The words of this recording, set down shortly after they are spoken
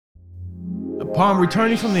Upon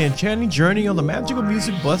returning from the enchanting journey on the magical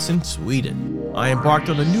music bus in Sweden, I embarked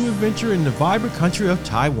on a new adventure in the vibrant country of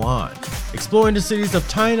Taiwan. Exploring the cities of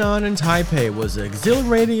Tainan and Taipei was an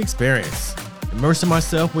exhilarating experience, immersing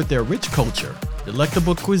myself with their rich culture,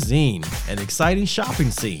 delectable cuisine, and exciting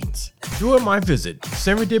shopping scenes. During my visit,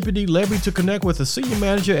 serendipity led me to connect with a senior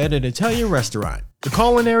manager at an Italian restaurant. The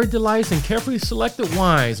culinary delights and carefully selected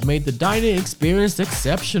wines made the dining experience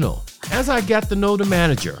exceptional. As I got to know the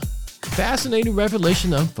manager, a fascinating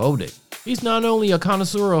revelation unfolded. He's not only a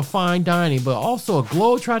connoisseur of fine dining, but also a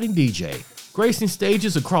globe-trotting DJ, gracing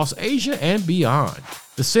stages across Asia and beyond.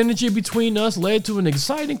 The synergy between us led to an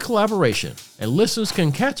exciting collaboration, and listeners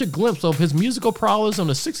can catch a glimpse of his musical prowess on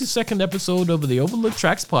the 62nd episode of the Overlooked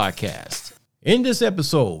Tracks podcast. In this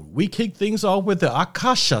episode, we kick things off with the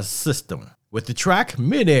Akasha system, with the track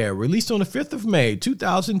Midair released on the 5th of May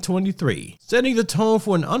 2023, setting the tone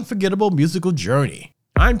for an unforgettable musical journey.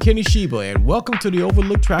 I'm Kenny Sheba, and welcome to the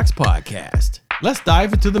Overlooked Tracks podcast. Let's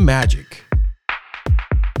dive into the magic.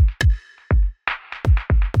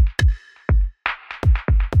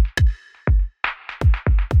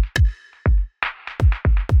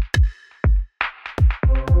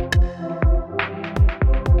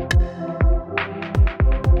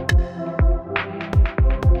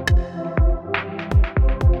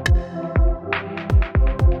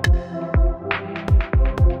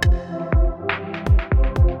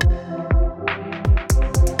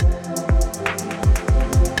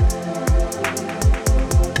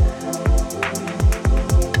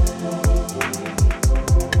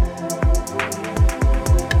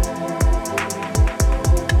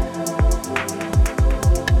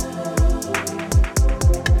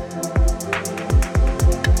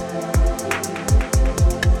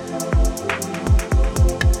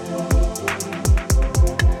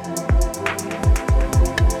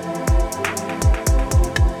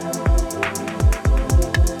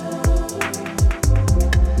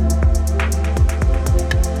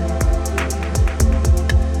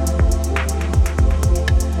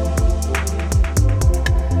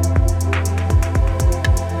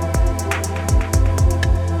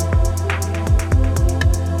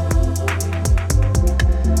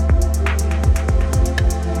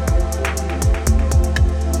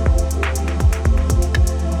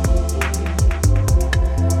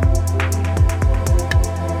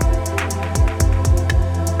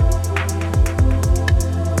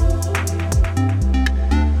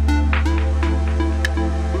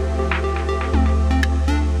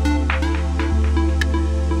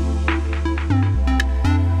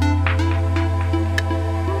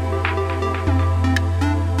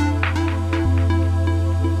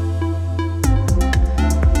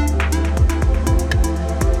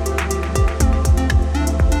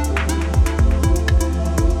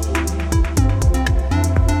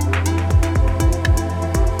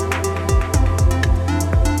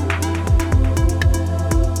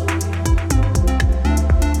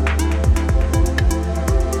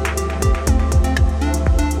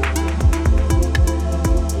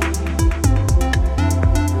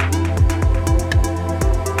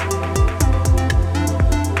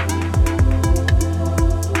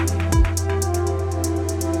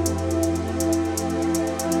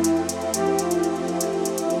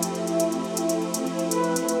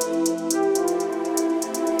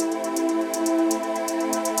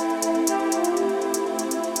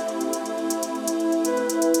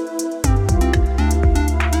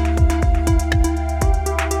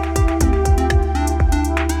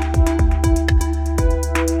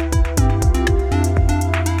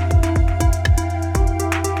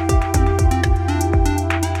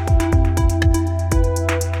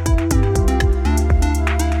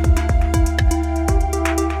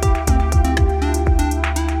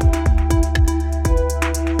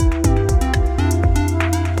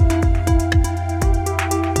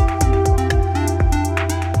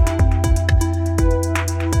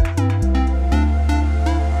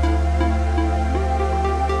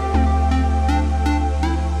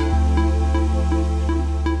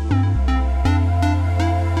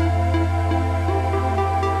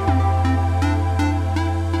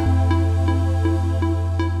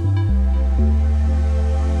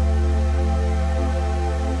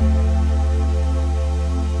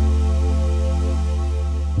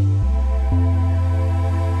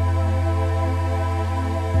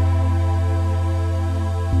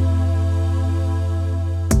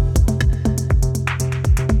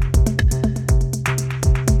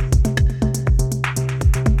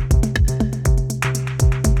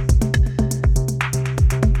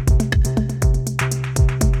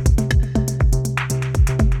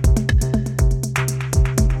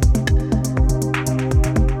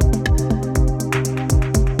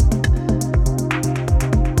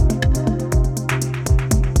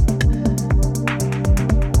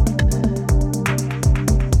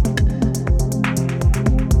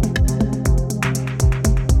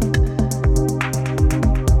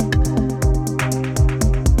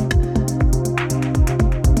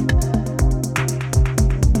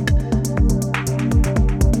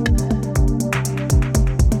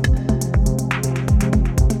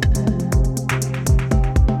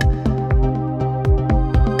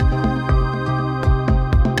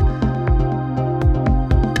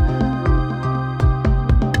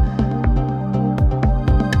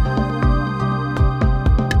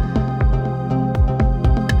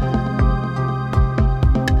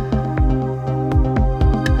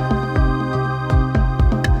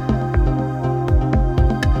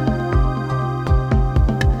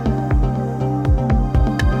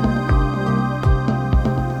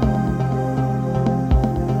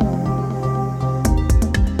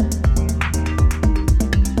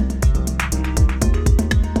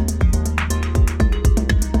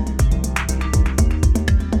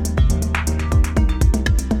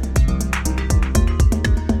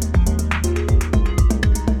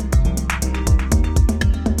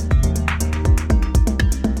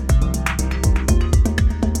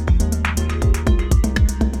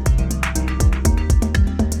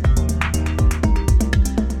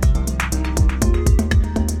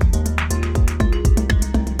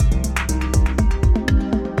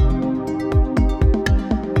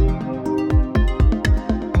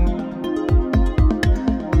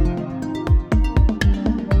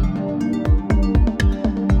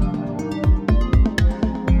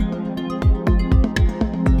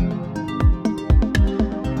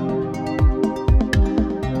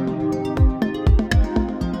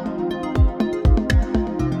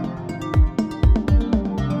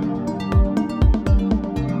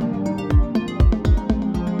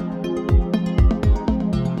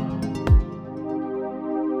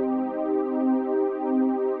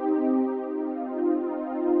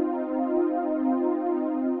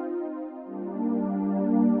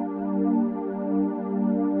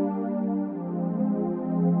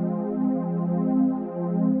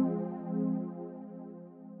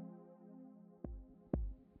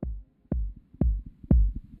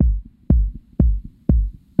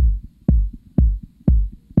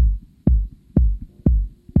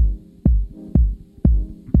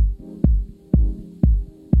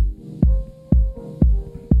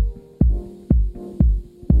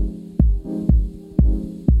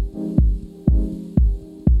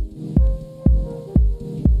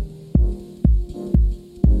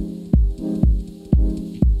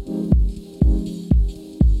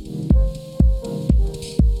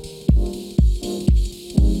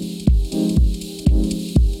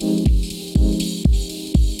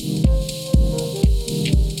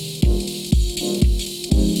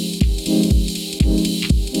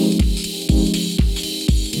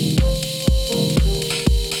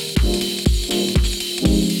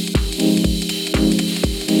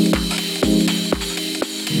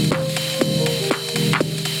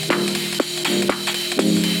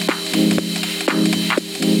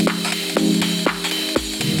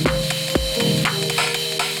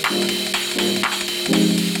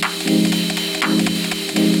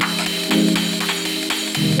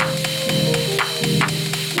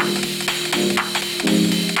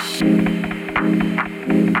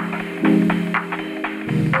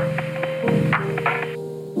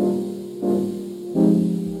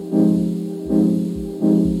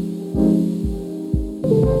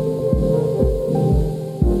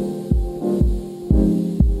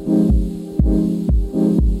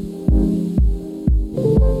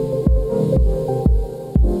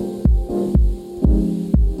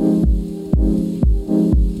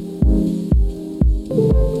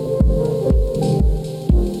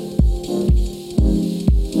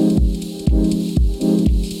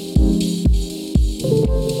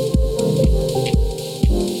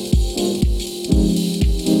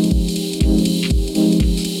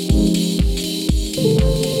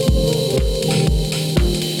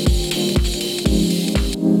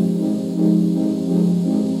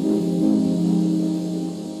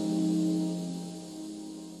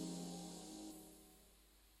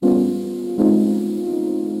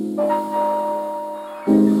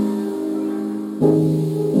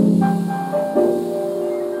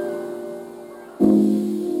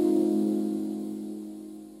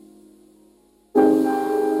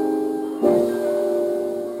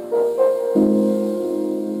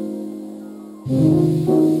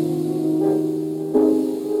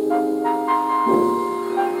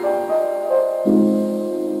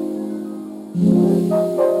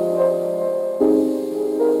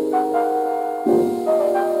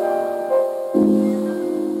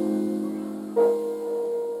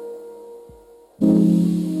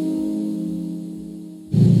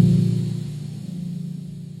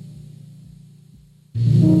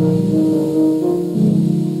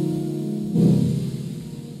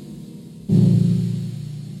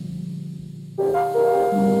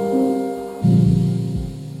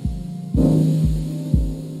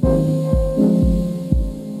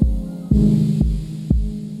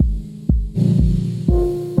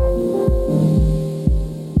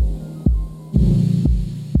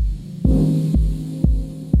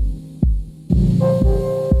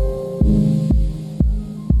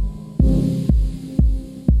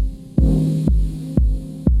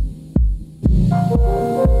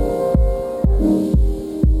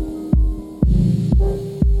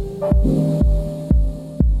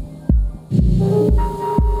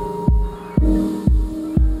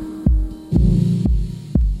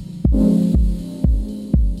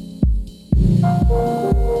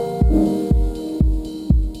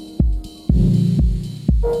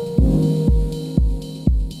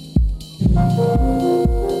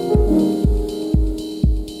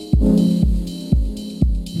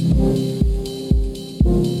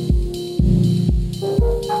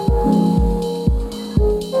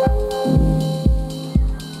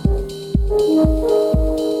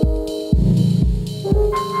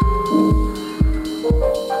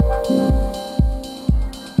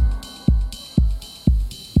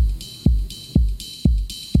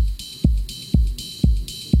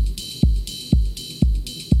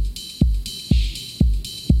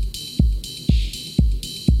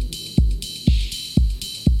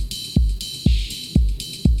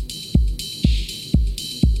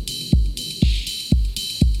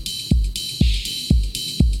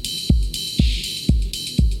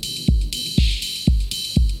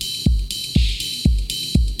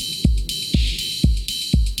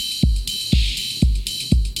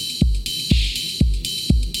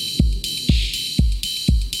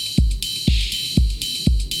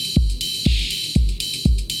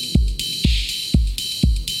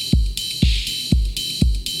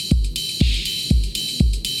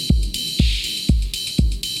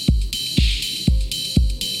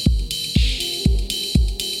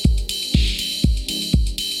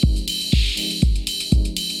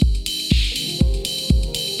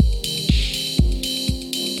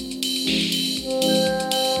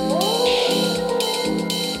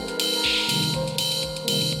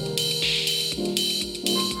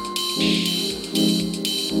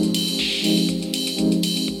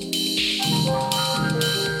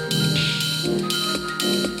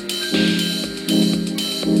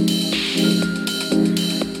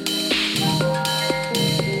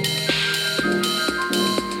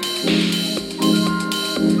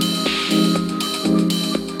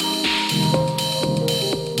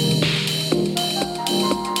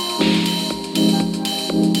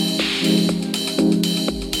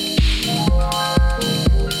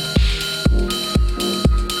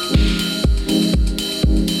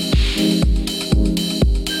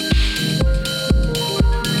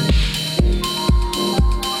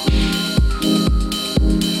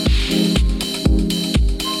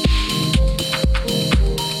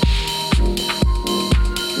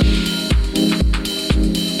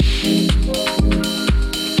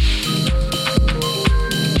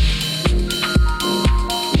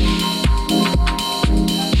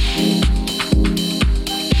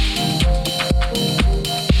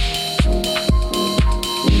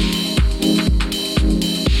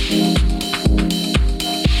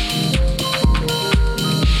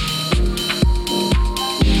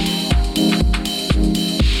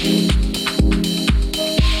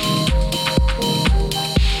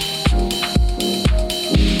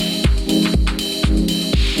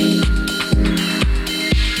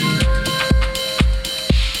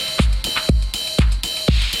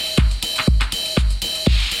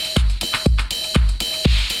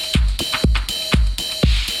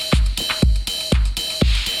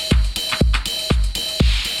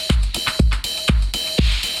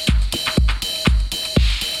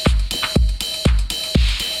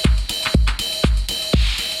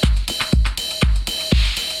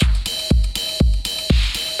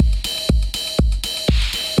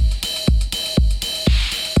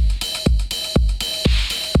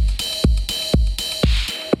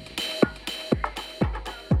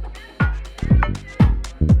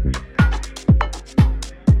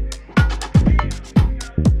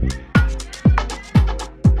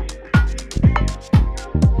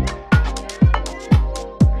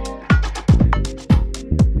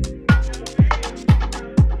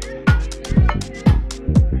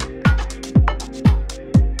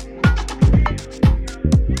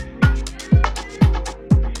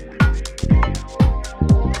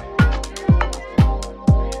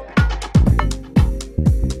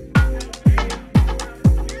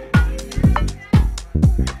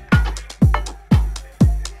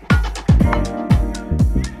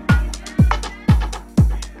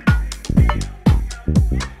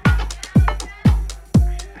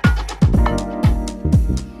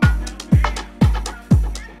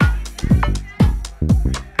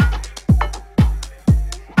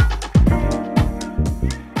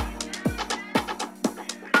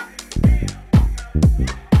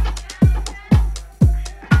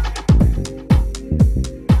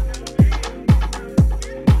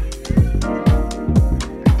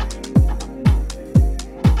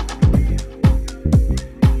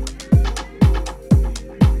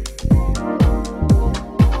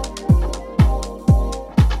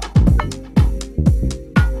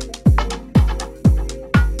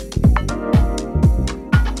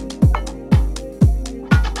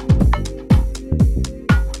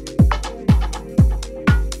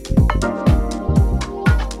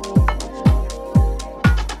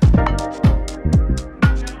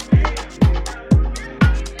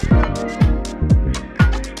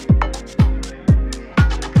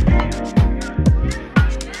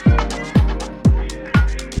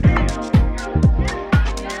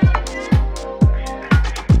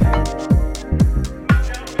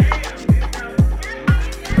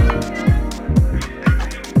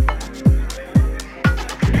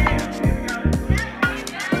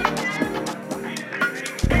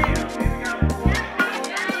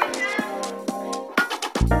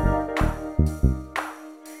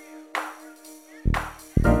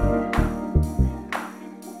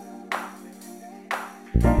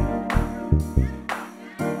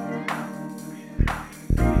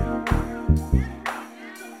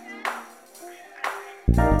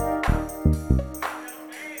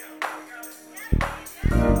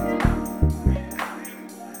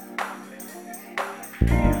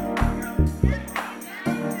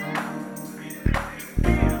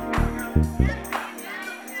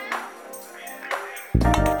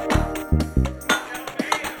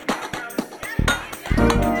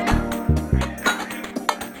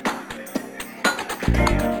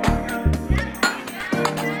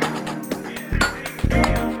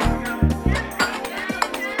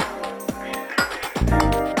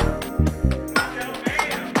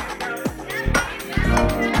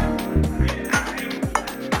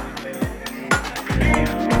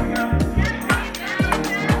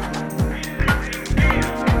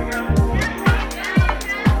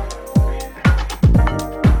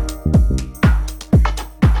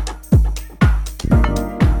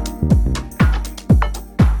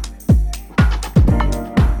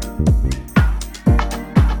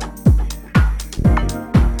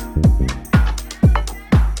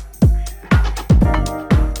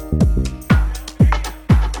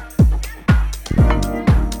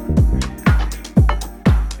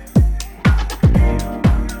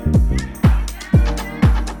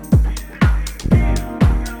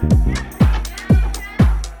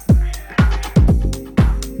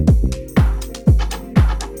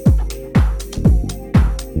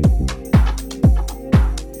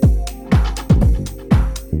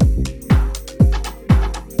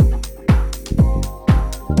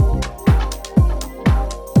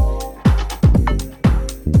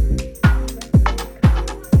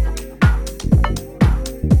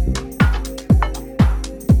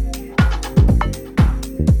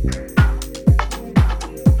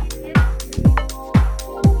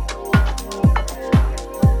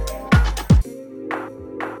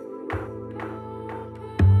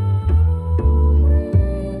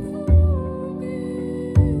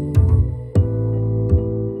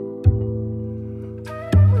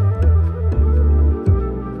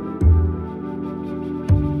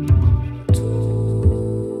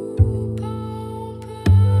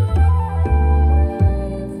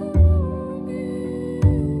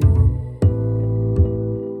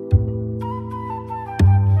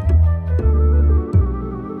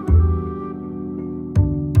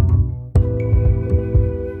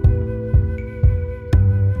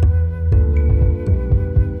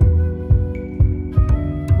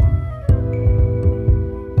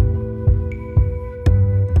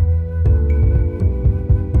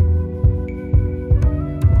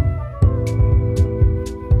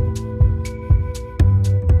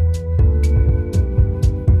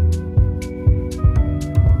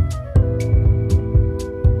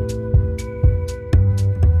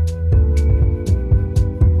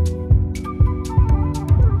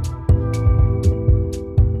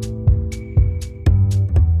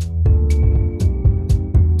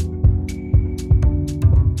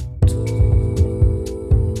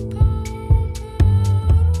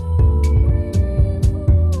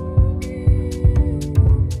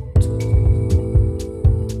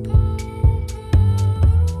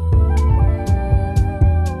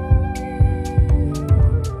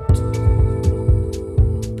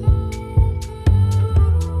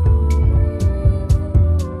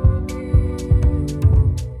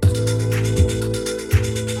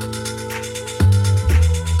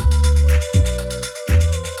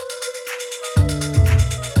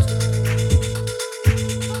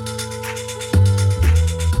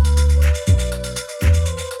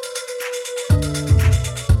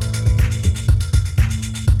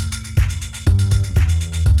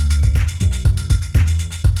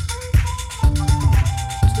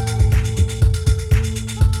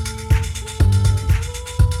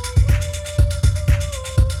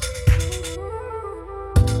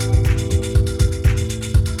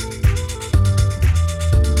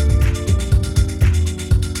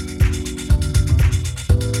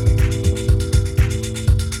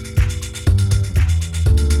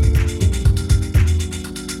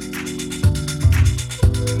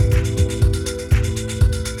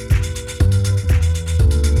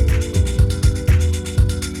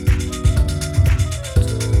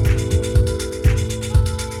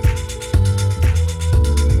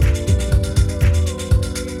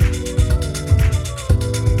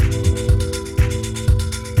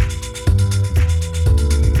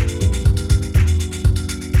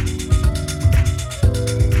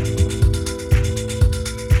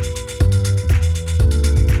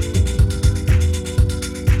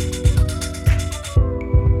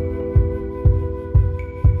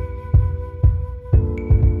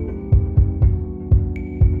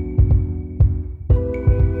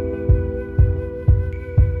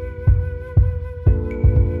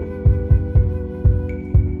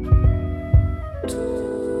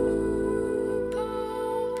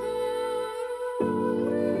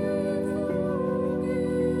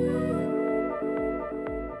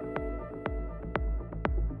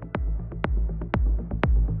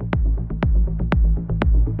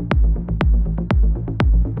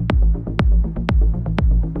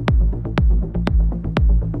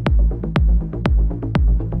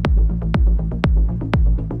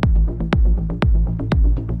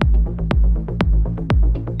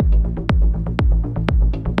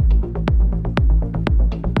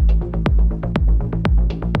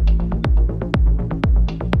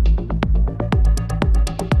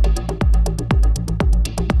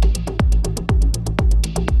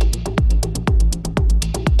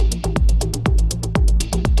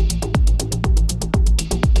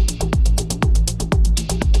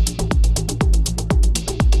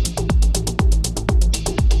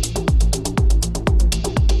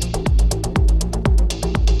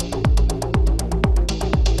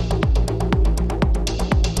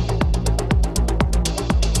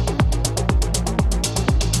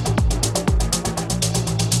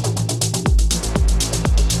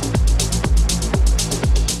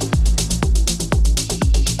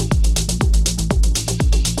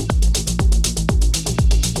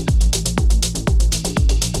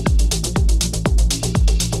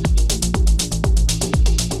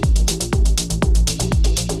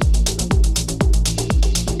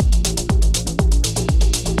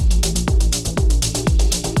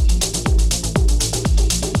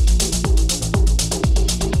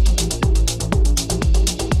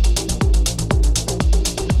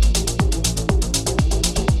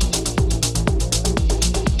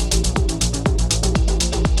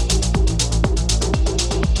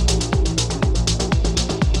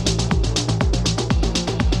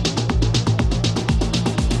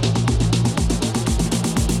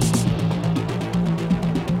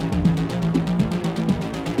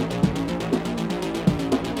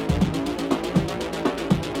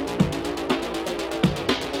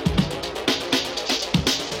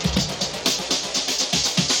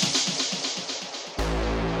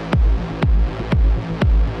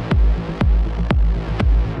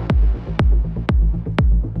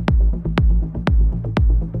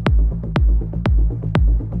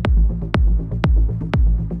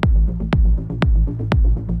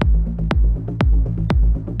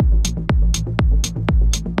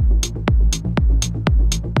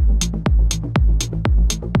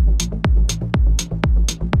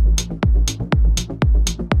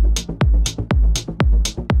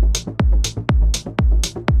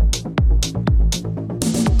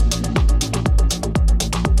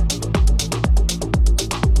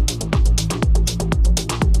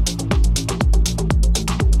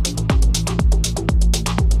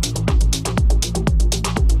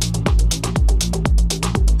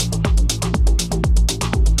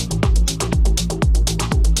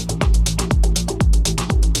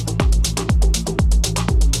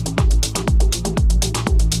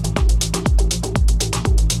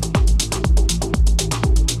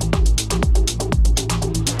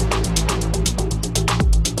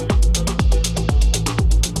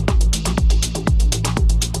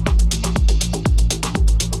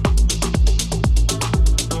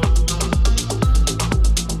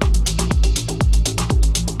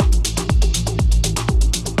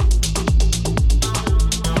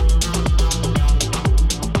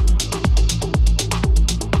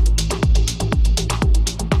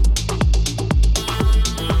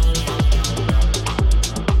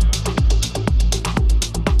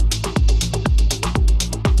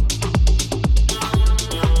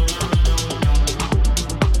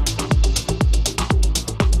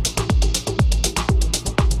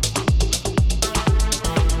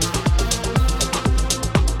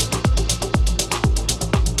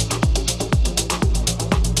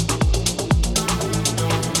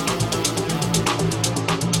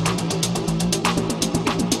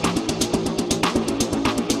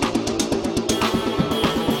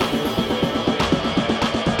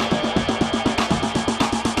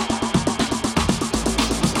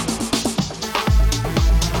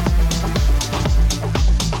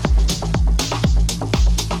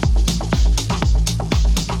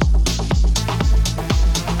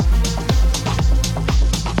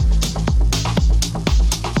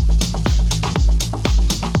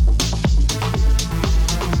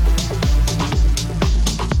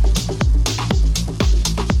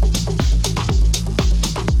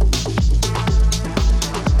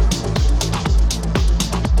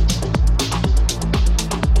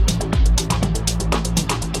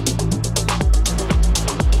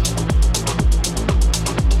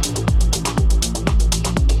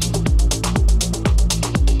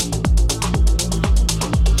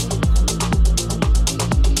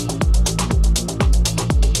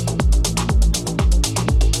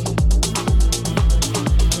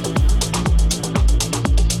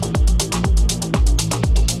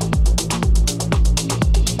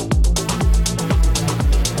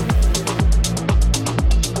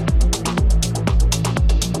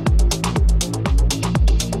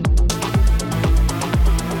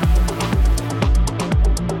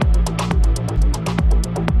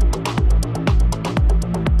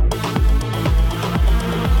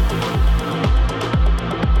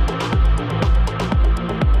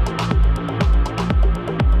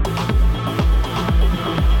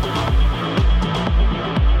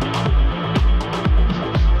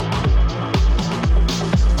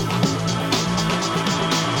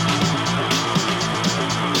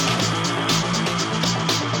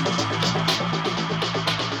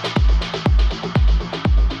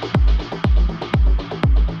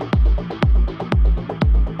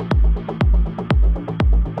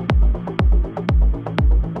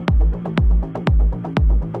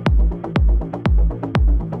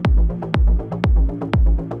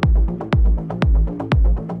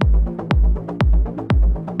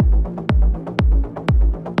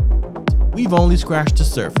 we've only scratched the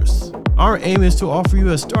surface. Our aim is to offer you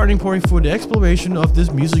a starting point for the exploration of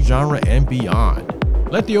this music genre and beyond.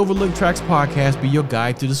 Let the Overlooked Tracks podcast be your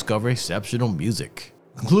guide to discover exceptional music.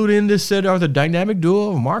 Included in this set are the dynamic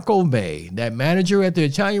duo of Marco May, that manager at the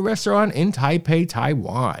Italian restaurant in Taipei,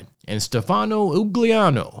 Taiwan, and Stefano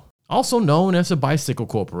Ugliano, also known as the Bicycle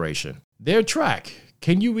Corporation. Their track,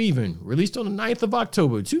 Can You Even, released on the 9th of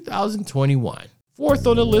October 2021. Fourth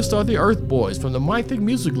on the list are the Earth Boys from the Mythic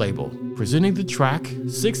Music label, presenting the track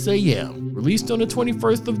 6 AM, released on the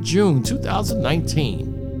 21st of June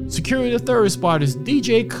 2019. Securing the third spot is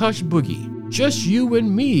DJ Kush Boogie, Just You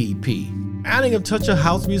and Me EP, adding a touch of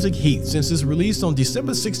house music heat since its release on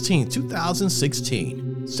December 16,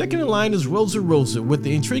 2016. Second in line is Rosa Rosa with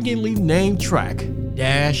the intriguingly named track,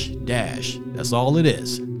 Dash Dash. That's all it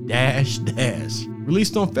is, Dash Dash.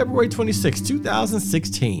 Released on February 26,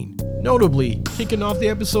 2016. Notably, kicking off the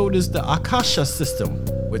episode is the Akasha System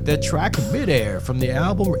with their track Midair from the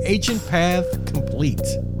album Ancient Path Complete,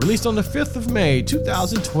 released on the 5th of May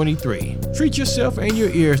 2023. Treat yourself and your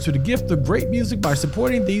ears to the gift of great music by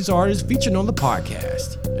supporting these artists featured on the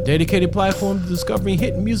podcast, a dedicated platform to discovering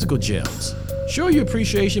hidden musical gems. Show your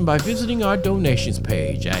appreciation by visiting our donations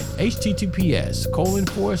page at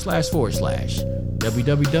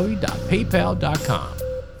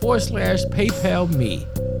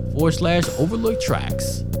https://www.paypal.com/PayPalMe/Overlooked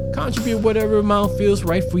Tracks. Contribute whatever amount feels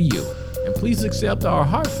right for you. And please accept our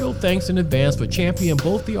heartfelt thanks in advance for championing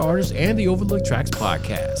both the artists and the Overlooked Tracks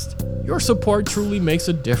podcast. Your support truly makes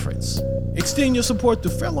a difference. Extend your support to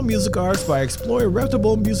fellow music artists by exploring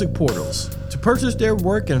reputable music portals. To purchase their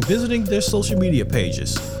work and visiting their social media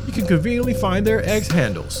pages, you can conveniently find their X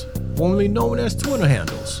handles, formerly known as Twitter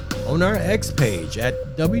handles, on our X page at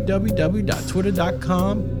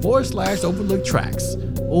www.twitter.com/overlookedtracks,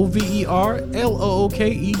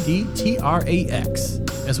 OVERLOOKEDTRAX.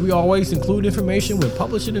 As we always include information when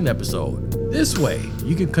publishing an episode. This way,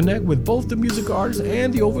 you can connect with both the music artists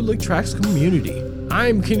and the Overlooked Tracks community.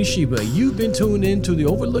 I'm Kenny Shiba. You've been tuned in to the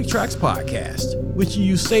Overlooked Tracks podcast, wishing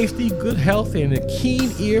you safety, good health, and a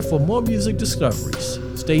keen ear for more music discoveries.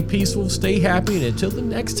 Stay peaceful, stay happy, and until the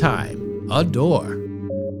next time, adore.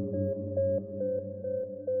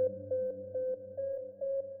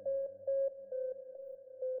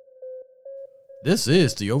 This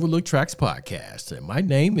is the Overlooked Tracks podcast, and my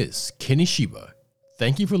name is Kenny Shiba.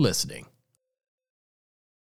 Thank you for listening.